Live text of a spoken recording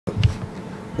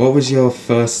What was your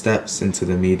first steps into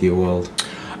the media world?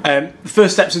 The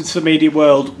first steps into the media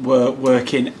world were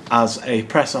working as a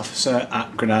press officer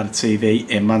at Granada TV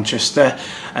in Manchester.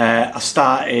 I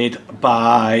started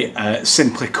by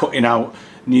simply cutting out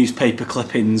newspaper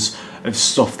clippings of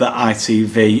stuff that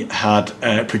ITV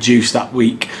had produced that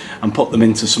week and put them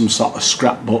into some sort of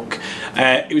scrapbook.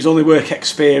 It was only work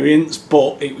experience,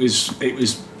 but it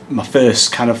was my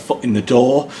first kind of foot in the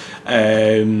door.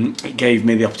 It gave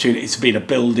me the opportunity to be in a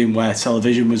building where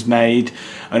television was made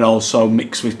and also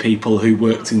mix with people who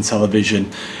worked in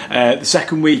television. The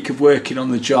second week of working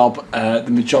on the job, the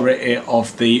majority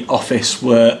of the office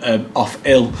were off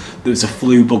ill. There was a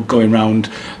flu bug going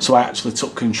round, so I actually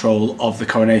took control of the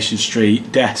Coronation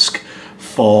Street desk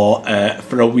for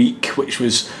a week, which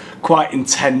was quite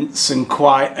intense and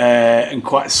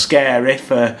quite scary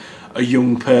for a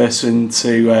young person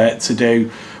to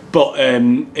do, but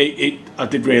I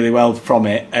did really well from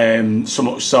it, so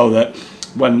much so that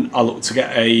when I looked to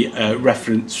get a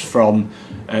reference from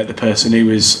the person who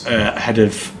was head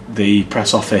of the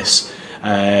press office,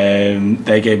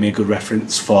 they gave me a good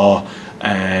reference for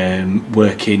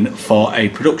working for a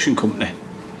production company.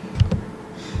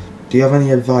 Do you have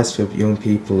any advice for young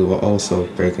people who are also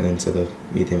breaking into the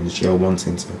media industry or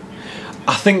wanting to?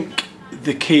 I think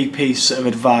the key piece of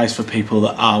advice for people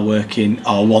that are working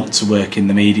or want to work in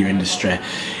the media industry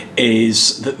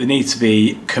is that they need to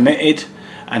be committed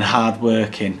and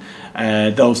hard-working.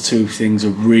 Those two things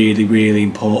are really, really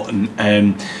important.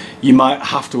 You might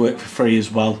have to work for free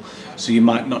as well, so you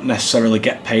might not necessarily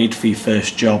get paid for your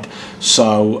first job.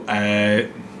 So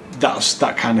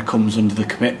that kind of comes under the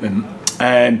commitment.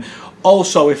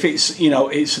 Also, if it's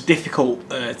it's a difficult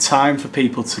time for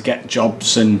people to get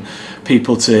jobs and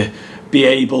people to be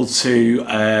able to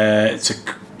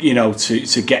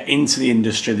get into the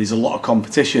industry, there's a lot of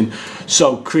competition.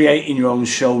 So creating your own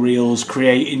show reels,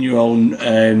 creating your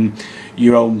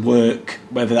own work,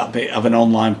 whether that be of an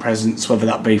online presence, whether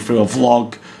that be through a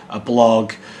vlog, a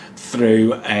blog,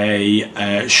 through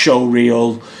a show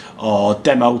reel or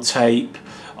demo tape,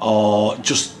 or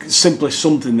just simply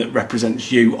something that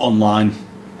represents you online.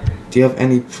 Do you have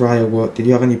any prior work? Did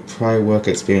you have any prior work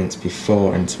experience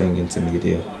before entering into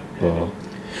media? Or?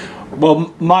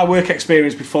 Well, my work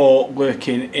experience before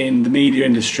working in the media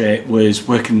industry was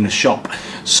working in a shop.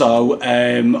 So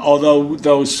although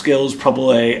those skills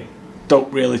probably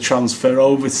don't really transfer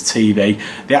over to TV,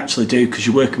 they actually do, because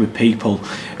you're working with people.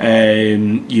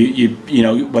 You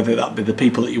know, whether that be the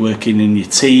people that you're working in your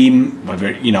team,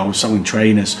 whether selling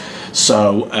trainers,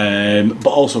 so but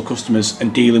also customers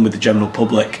and dealing with the general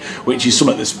public, which is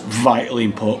something that's vitally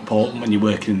important when you're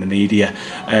working in the media.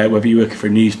 Whether you're working for a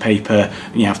newspaper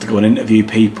and you have to go and interview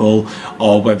people,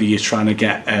 or whether you're trying to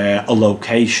get a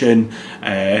location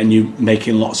and you're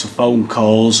making lots of phone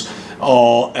calls,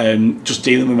 or just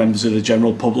dealing with members of the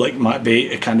general public, might be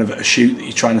a kind of a shoot that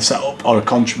you're trying to set up, or a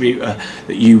contributor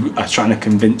that you are trying to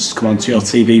convince to come onto your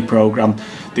TV programme.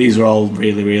 These are all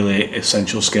really, really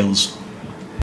essential skills.